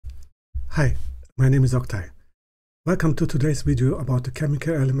Hi, my name is Oktay. Welcome to today's video about the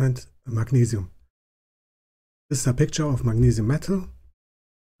chemical element magnesium. This is a picture of magnesium metal.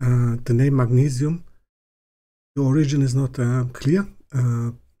 The name magnesium, the origin is not clear.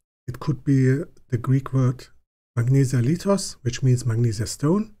 It could be the Greek word magnesia lithos, which means magnesia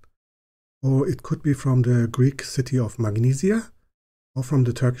stone, or it could be from the Greek city of Magnesia, or from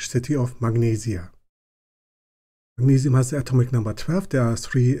the Turkish city of Magnesia. Magnesium has the atomic number 12. There are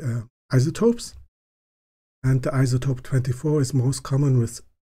 3 isotopes, and the isotope 24 is most common with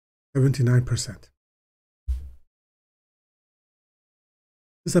 79%. This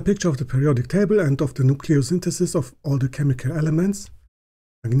is a picture of the periodic table and of the nucleosynthesis of all the chemical elements.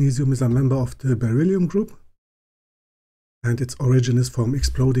 Magnesium is a member of the beryllium group, and its origin is from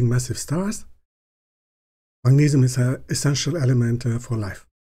exploding massive stars. Magnesium is an essential element for life.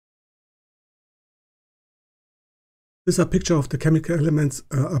 This is a picture of the chemical elements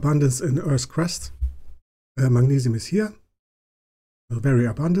abundance in Earth's crust. Magnesium is here, very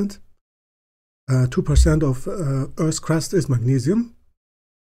abundant. 2% of Earth's crust is magnesium,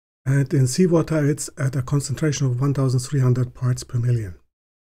 and in seawater it's at a concentration of 1,300 parts per million.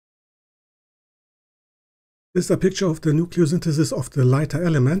 This is a picture of the nucleosynthesis of the lighter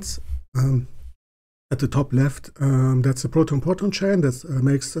elements. At the top left, that's a proton-proton chain that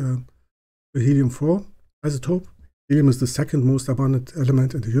makes the helium-4 isotope. Helium is the second most abundant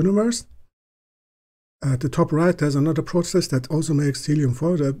element in the universe. At the top right, there's another process that also makes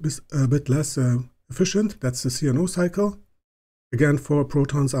helium-4 a bit less efficient. That's the CNO cycle. Again, 4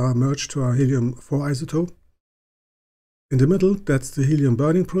 protons are merged to a helium-4 isotope. In the middle, that's the helium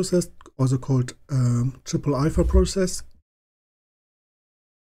burning process, also called triple alpha process.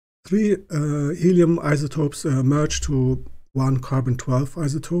 3 helium isotopes merge to 1 carbon-12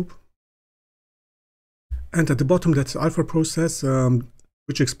 isotope. And at the bottom, that's the alpha process,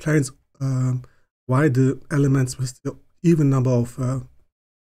 which explains why the elements with the even number of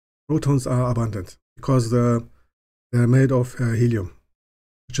protons are abundant, because they're made of helium,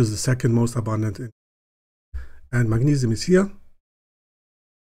 which is the second most abundant. And magnesium is here.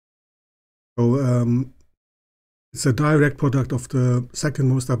 So it's a direct product of the second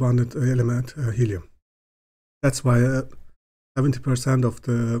most abundant element, helium. That's why 70% of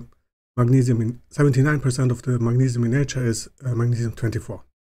the magnesium, 79% of the magnesium in nature is magnesium 24.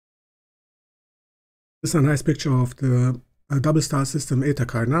 This is a nice picture of the double star system Eta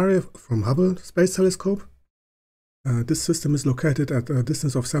Carinae from Hubble Space Telescope. This system is located at a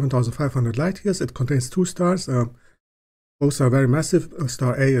distance of 7,500 light years. It contains 2 stars. Both are very massive.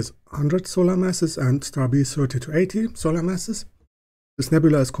 Star A is 100 solar masses and star B is 30 to 80 solar masses. This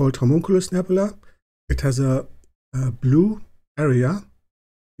nebula is called Homunculus Nebula. It has a blue area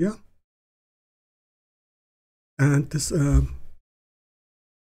here. And this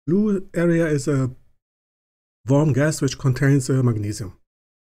blue area is a warm gas which contains magnesium.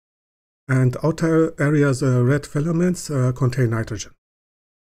 And outer areas, red filaments, contain nitrogen.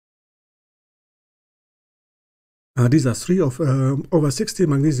 These are 3 of over 60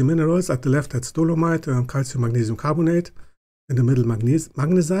 magnesium minerals. At the left, that's dolomite, calcium magnesium carbonate. In the middle,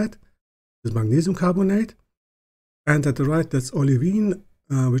 magnesite, is magnesium carbonate. And at the right, that's olivine,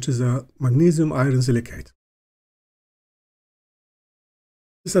 which is a magnesium iron silicate.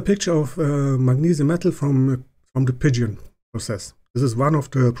 This is a picture of magnesium metal from the pigeon process. This is one of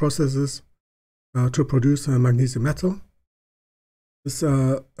the processes to produce magnesium metal. This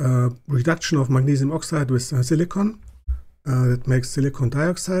reduction of magnesium oxide with silicon that makes silicon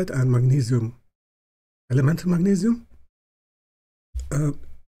dioxide and magnesium, elemental magnesium.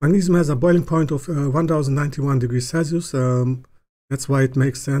 Magnesium has a boiling point of 1091 degrees Celsius. That's why it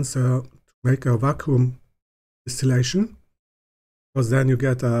makes sense to make a vacuum distillation, because then you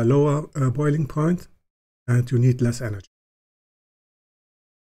get a lower boiling point and you need less energy.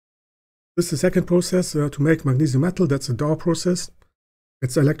 This is the second process to make magnesium metal. That's a Dow process.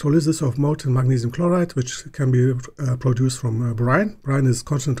 It's electrolysis of molten magnesium chloride, which can be produced from brine. Brine is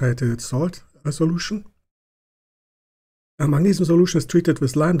concentrated salt solution. A magnesium solution is treated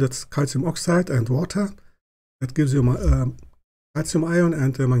with lime, that's calcium oxide, and water. That gives you calcium ion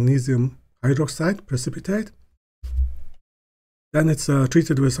and magnesium hydroxide precipitate. Then it's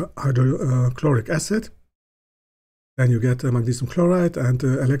treated with hydrochloric acid. Then you get magnesium chloride, and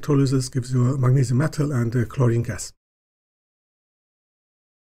electrolysis gives you magnesium metal and chlorine gas.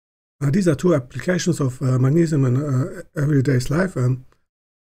 These are 2 applications of magnesium in everyday life.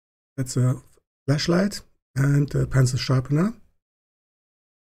 That's a flashlight and a pencil sharpener.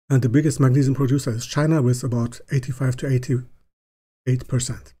 And the biggest magnesium producer is China with about 85 to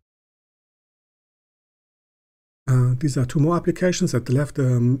 88%. These are two more applications. At the left,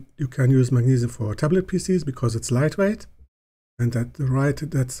 you can use magnesium for tablet PCs because it's lightweight. And at the right,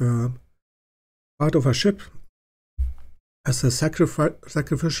 that's part of a ship as a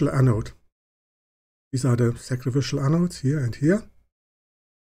sacrificial anode. These are the sacrificial anodes here and here.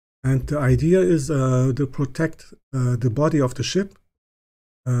 And the idea is to protect the body of the ship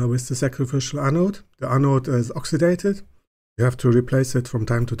with the sacrificial anode. The anode is oxidated. You have to replace it from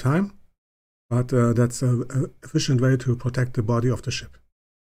time to time. But that's an efficient way to protect the body of the ship.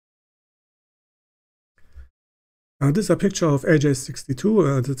 This is a picture of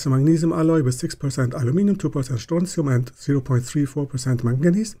AJ62. That's a magnesium alloy with 6% aluminum, 2% strontium, and 0.34%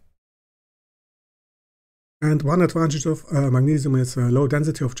 manganese. And one advantage of magnesium is a low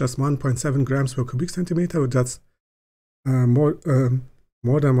density of just 1.7 grams per cubic centimeter. That's more than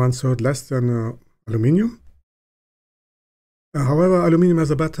 1/3 less than aluminum. However, aluminum has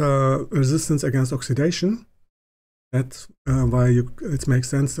a better resistance against oxidation. That's why it makes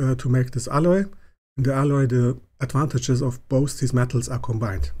sense to make this alloy. In the alloy, the advantages of both these metals are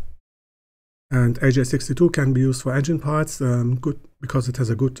combined. And AJ62 can be used for engine parts, good because it has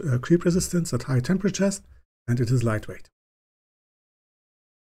a good creep resistance at high temperatures, and it is lightweight.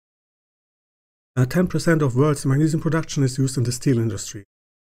 10% of world's magnesium production is used in the steel industry.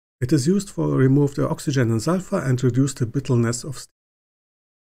 It is used for remove the oxygen and sulfur and reduce the brittleness of steel.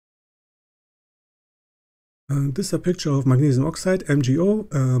 This is a picture of magnesium oxide, MgO.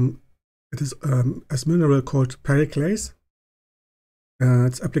 It is a mineral called periclase.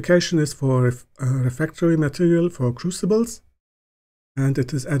 Its application is for refractory material for crucibles, and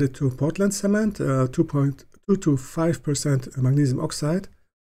it is added to Portland cement. 2.2 to 5% magnesium oxide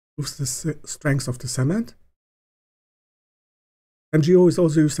improves the strength of the cement. MgO is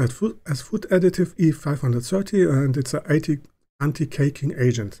also used as food additive E530, and it's an anti-caking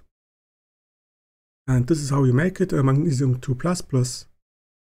agent. And this is how you make it: magnesium 2+ plus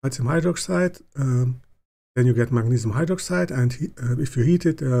calcium hydroxide. Then you get magnesium hydroxide, and if you heat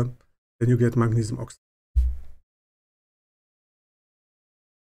it, then you get magnesium oxide.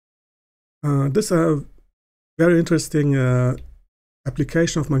 This is a very interesting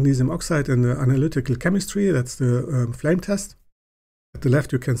application of magnesium oxide in analytical chemistry. That's the flame test. At the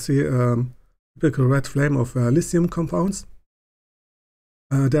left, you can see a typical red flame of lithium compounds.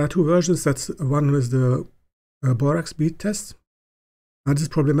 There are two versions. That's one with the borax bead test. This is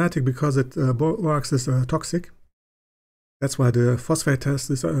problematic because borax is toxic. That's why the phosphate test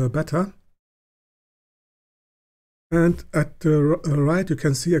is better. And at the right, you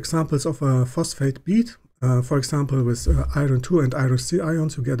can see examples of a phosphate bead. For example, with iron 2 and iron 3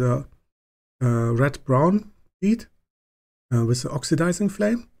 ions, you get a red-brown bead with the oxidizing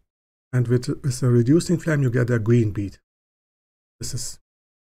flame. And with the reducing flame, you get a green bead. This is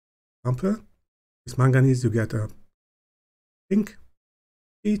example. With manganese, you get a pink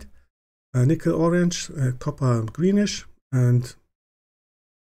bead, nickel orange, copper greenish, and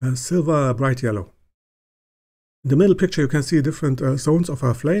silver bright yellow. In the middle picture, you can see different zones of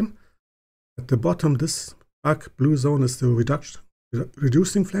our flame. At the bottom, this dark blue zone is the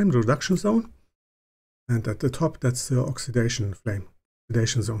reducing flame, the reduction zone. And at the top, that's the oxidation flame,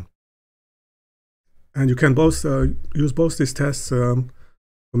 oxidation zone. And you can both use both these tests to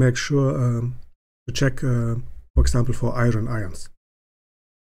make sure to check, for example, for iron ions.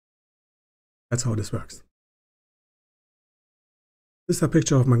 That's how this works. This is a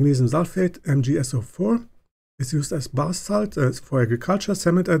picture of magnesium sulfate, MgSO4. It's used as bath salt for agriculture,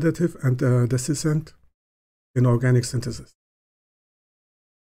 cement additive, and desicant in organic synthesis.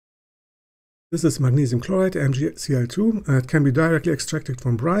 This is magnesium chloride, MgCl2. It can be directly extracted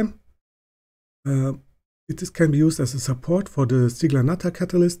from brine. It can be used as a support for the Ziegler-Natta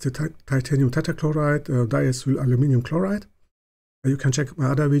catalyst, the titanium tetrachloride, diacyl aluminum chloride. You can check my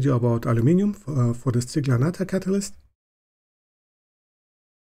other video about aluminum for the Ziegler-Natta catalyst.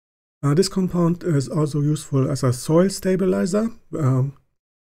 This compound is also useful as a soil stabilizer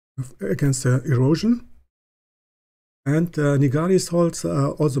against erosion. And Nigari salts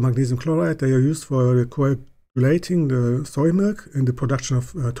are also magnesium chloride. They are used for coagulating the soy milk in the production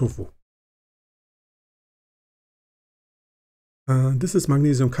of tofu. This is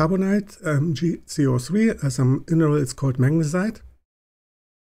magnesium carbonate, MgCO3. As a mineral, it's called magnesite.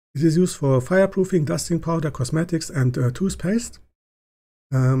 It is used for fireproofing, dusting powder, cosmetics, and toothpaste.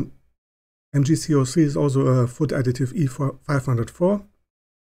 MgCO3 is also a food additive E504,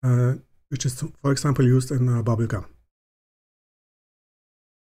 which is, for example, used in bubblegum.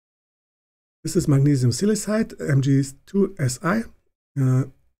 This is magnesium silicide, Mg2Si.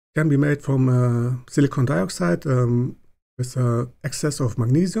 Can be made from silicon dioxide with excess of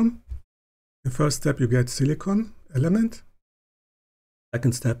magnesium. The first step, you get silicon, element.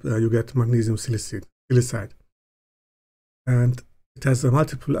 Second step, you get magnesium silicide. And it has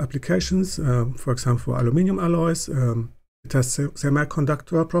multiple applications, for example, for aluminium alloys. It has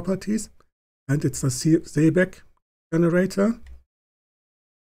semiconductor properties, and it's a Seebeck generator.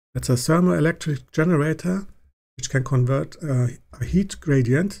 It's a thermoelectric generator which can convert a heat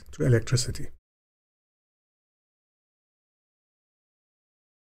gradient to electricity.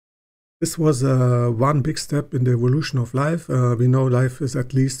 This was one big step in the evolution of life. We know life is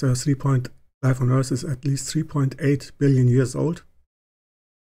at least life on Earth is at least 3.8 billion years old.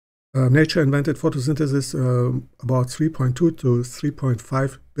 Nature invented photosynthesis about 3.2 to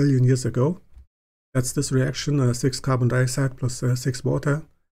 3.5 billion years ago. That's this reaction, 6 carbon dioxide plus 6 water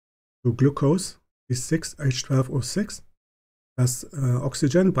to glucose, is 6H12O6, plus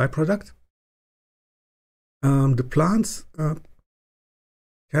oxygen byproduct. The plants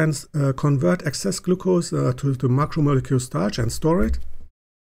can convert excess glucose to the macromolecule starch and store it.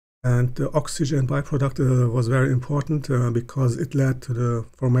 And the oxygen byproduct was very important because it led to the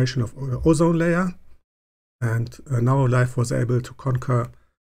formation of ozone layer. And now life was able to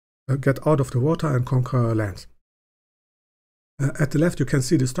get out of the water and conquer land. At the left, you can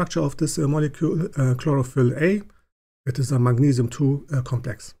see the structure of this molecule, chlorophyll A. It is a magnesium 2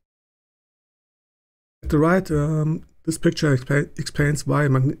 complex. At the right, this picture explains why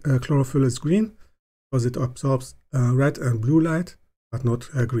chlorophyll is green, because it absorbs red and blue light, but not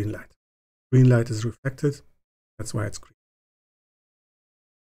green light. Green light is reflected, that's why it's green.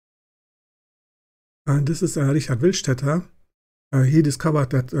 And this is Richard Willstätter. He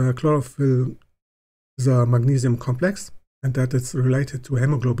discovered that chlorophyll is a magnesium complex and that it's related to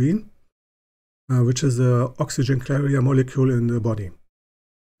hemoglobin, which is an oxygen carrier molecule in the body.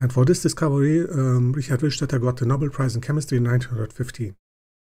 And for this discovery, Richard Willstätter got the Nobel Prize in Chemistry in 1915.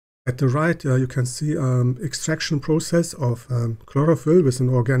 At the right, you can see extraction process of chlorophyll with an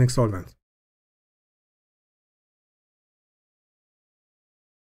organic solvent.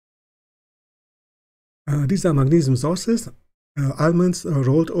 These are magnesium sources, almonds,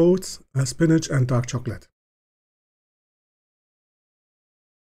 rolled oats, spinach, and dark chocolate.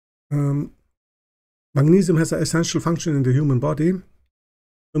 Magnesium has an essential function in the human body.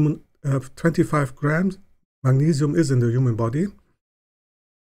 25 grams magnesium is in the human body.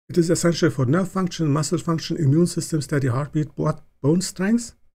 It is essential for nerve function, muscle function, immune system, steady heartbeat, bone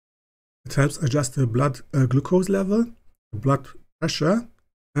strength. It helps adjust the blood glucose level, the blood pressure,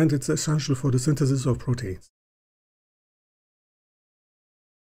 and it's essential for the synthesis of proteins.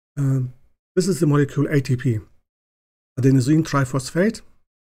 This is the molecule ATP, adenosine triphosphate.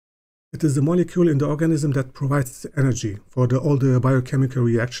 It is the molecule in the organism that provides energy for all the biochemical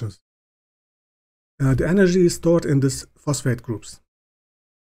reactions. The energy is stored in these phosphate groups.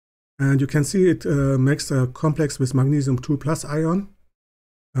 And you can see it makes a complex with magnesium 2 plus ion.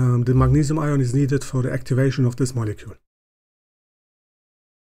 The magnesium ion is needed for the activation of this molecule.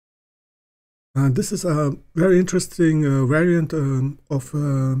 This is a very interesting variant of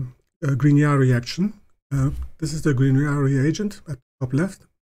Grignard reaction. This is the Grignard reagent at the top left.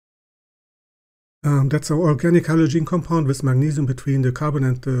 That's an organic halogen compound with magnesium between the carbon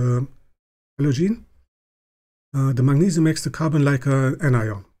and the halogen. The magnesium makes the carbon like an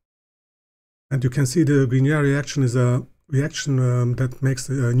anion. And you can see the Grignard reaction is a reaction that makes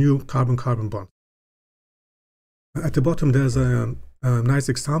a new carbon-carbon bond. At the bottom there's a nice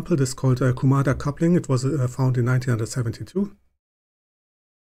example. This is called Kumada Coupling. It was found in 1972.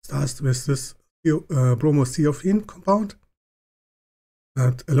 Starts with this bromothiophene compound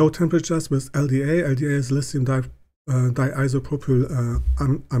at low temperatures with LDA. LDA is lithium diisopropyl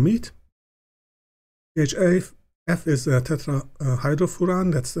amide. CHF is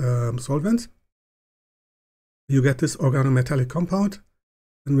tetrahydrofuran, that's solvent. You get this organometallic compound,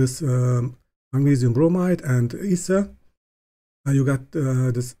 and with magnesium bromide and ether, you got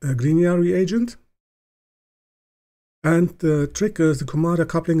this Grignard reagent. And the trick is the Kumada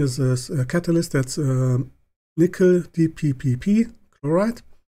coupling is a catalyst that's nickel DPPP chloride.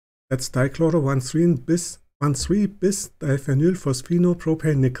 That's dichloro 1,3-bis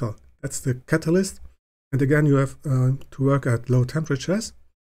diphenylphosphenopropane nickel. That's the catalyst. And again, you have to work at low temperatures.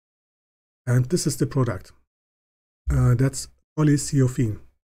 And this is the product. That's polythiophene.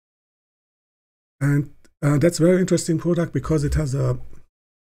 And that's a very interesting product because it has a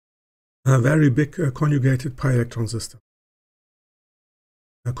very big conjugated pi electron system.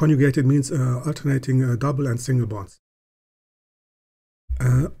 Conjugated means alternating double and single bonds.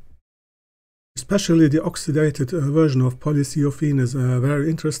 Especially the oxidated version of polythiophene is very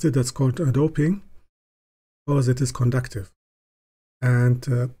interesting. That's called doping because it is conductive. And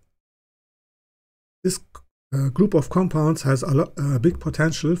this group of compounds has a big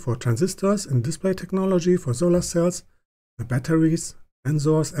potential for transistors in display technology, for solar cells, batteries,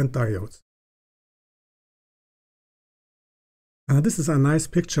 sensors, and diodes. This is a nice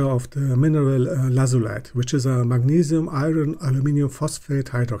picture of the mineral lazulite, which is a magnesium iron aluminum phosphate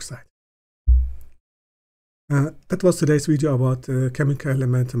hydroxide. That was today's video about the chemical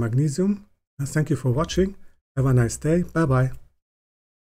element magnesium. Thank you for watching. Have a nice day. Bye bye.